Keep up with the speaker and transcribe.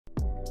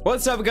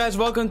What's up guys,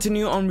 welcome to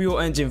new Unreal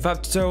Engine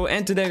 5 tutorial,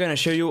 and today I'm gonna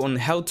show you on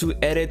how to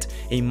edit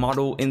a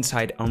model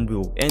inside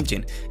Unreal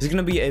Engine. It's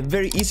gonna be a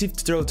very easy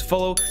tutorial to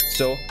follow,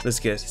 so let's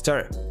get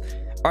started.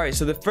 Alright,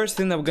 so the first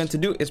thing that we're going to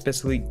do is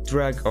basically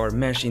drag our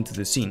mesh into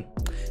the scene.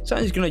 So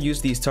I'm just gonna use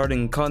the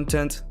starting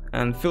content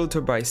and filter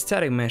by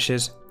static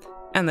meshes,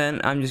 and then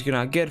I'm just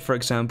gonna get, for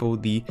example,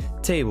 the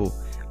table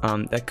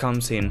that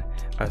comes in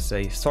as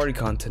a starting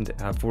content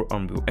for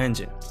Unreal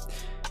Engine.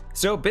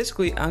 So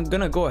basically I'm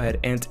gonna go ahead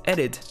and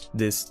edit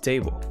this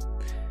table.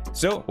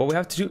 So what we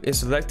have to do is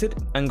select it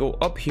and go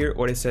up here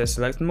where it says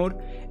select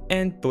mode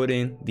and put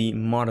in the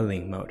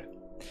modeling mode.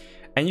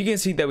 And you can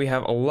see that we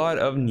have a lot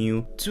of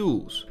new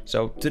tools.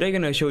 So today I'm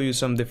gonna show you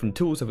some different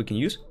tools that we can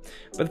use.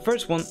 But the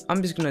first one,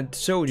 I'm just gonna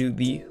show you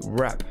the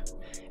wrap.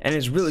 And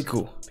it's really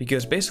cool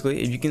because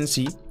basically, if you can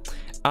see,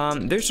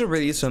 there's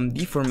already some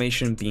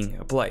deformation being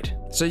applied.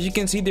 So you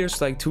can see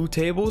there's like two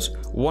tables.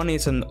 One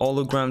is an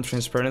hologram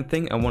transparent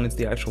thing and one is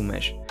the actual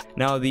mesh.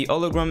 Now the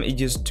hologram is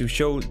just to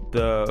show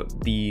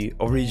the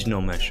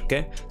original mesh,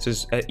 okay? So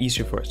it's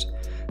easier for us.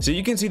 So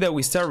you can see that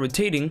we start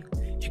rotating.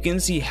 You can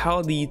see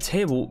how the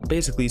table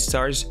basically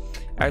starts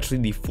actually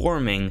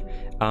deforming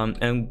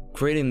and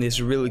creating this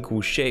really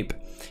cool shape.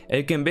 And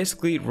you can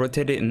basically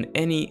rotate it in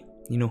any,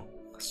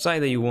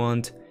 side that you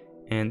want,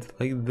 and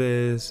like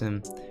this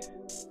and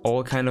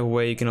all kind of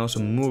way. You can also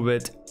move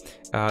it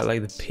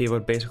like the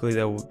pivot basically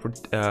that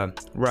will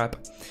wrap,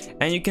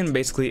 and you can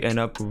basically end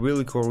up with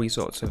really cool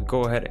results. So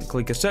go ahead and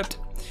click accept.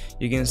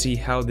 You can see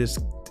how this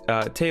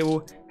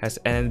table has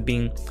ended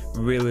being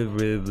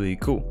really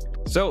cool.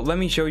 So let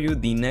me show you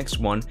the next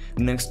one,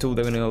 the next tool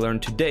that we're going to learn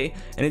today,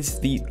 and it's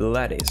the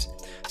Lattice.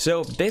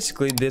 So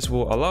basically this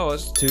will allow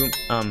us to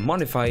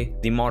modify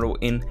the model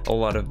in a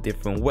lot of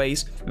different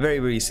ways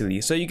very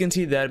easily. So you can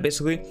see that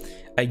basically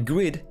a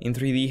grid in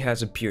 3D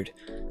has appeared.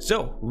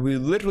 So we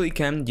literally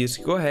can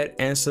just go ahead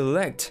and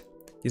select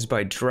just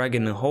by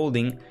dragging and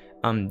holding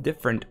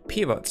different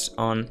pivots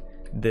on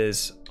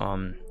this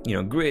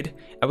grid,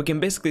 and we can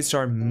basically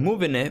start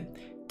moving it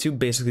to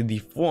basically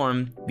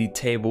deform the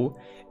table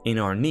in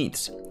our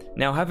needs.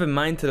 Now have in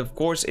mind that of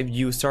course if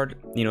you start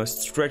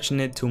stretching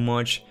it too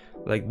much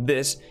like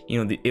this,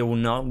 it will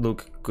not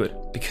look good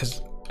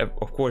because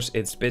of course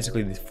it's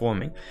basically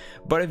deforming.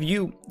 But if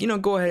you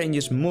go ahead and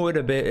just move it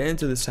a bit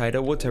into the side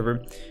or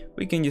whatever,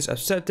 we can just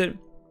accept it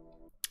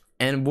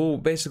and we'll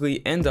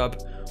basically end up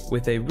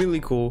with a really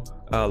cool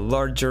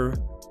larger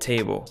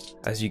table,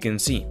 as you can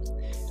see,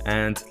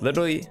 and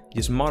literally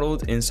just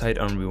modeled inside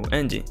Unreal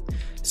Engine.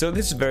 So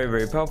this is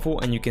very powerful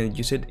and you can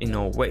use it in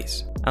all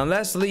ways. And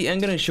lastly, I'm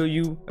gonna show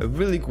you a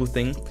really cool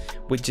thing,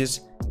 which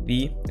is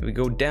if we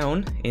go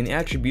down in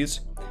attributes,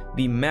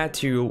 the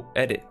material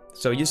edit.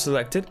 So you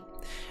select it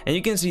and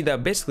you can see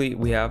that basically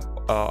we have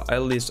a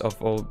list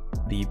of all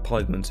the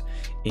polygons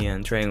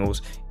and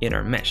triangles in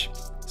our mesh.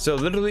 So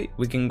literally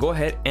we can go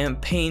ahead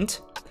and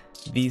paint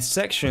the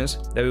sections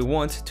that we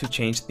want to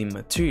change the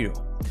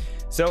material.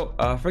 So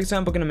for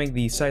example, I'm gonna make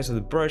the size of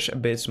the brush a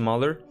bit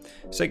smaller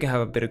so I can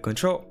have a bit of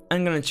control.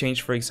 I'm gonna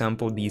change, for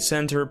example, the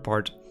center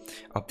part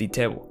of the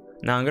table.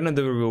 Now I'm gonna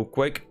do it real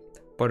quick,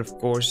 but of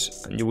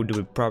course you will do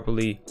it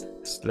properly,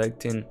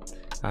 selecting,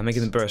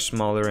 making the brush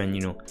smaller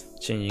and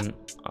changing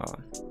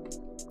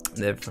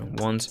different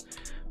ones.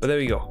 But there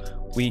we go,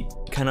 we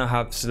kind of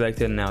have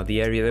selected now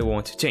the area that we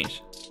want to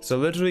change. So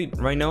literally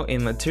right now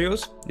in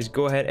materials, just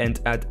go ahead and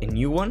add a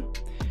new one,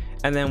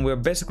 and then we're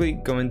basically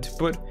going to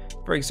put,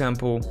 for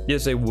example,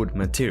 just a wood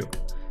material.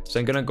 So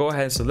I'm gonna go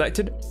ahead and select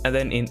it, and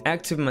then in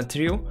active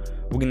material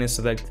we're gonna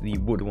select the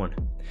wood one.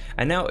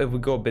 And now if we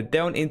go a bit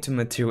down into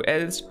material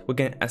edits, we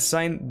can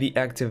assign the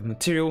active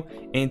material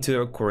into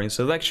our current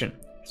selection.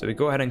 So we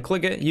go ahead and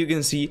click it, you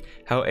can see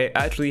how it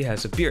actually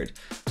has appeared.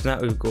 So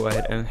now we go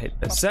ahead and hit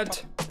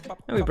accept,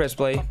 and we press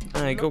play,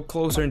 and I go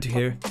closer into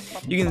here.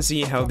 You can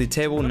see how the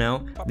table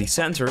now, the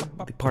center,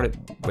 the part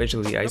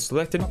basically I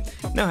selected,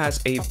 now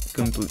has a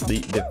completely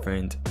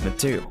different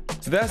material.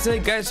 So that's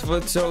it guys for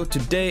the tutorial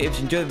today. If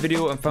you enjoyed the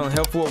video and found it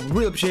helpful, I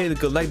really appreciate it if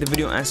you could like the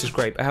video and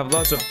subscribe. I have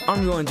lots of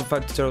Unreal Engine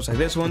 5 tutorials like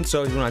this one,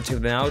 so if you want to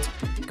check them out,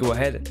 go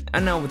ahead.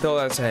 And now with all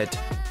that said,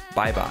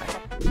 bye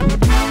bye.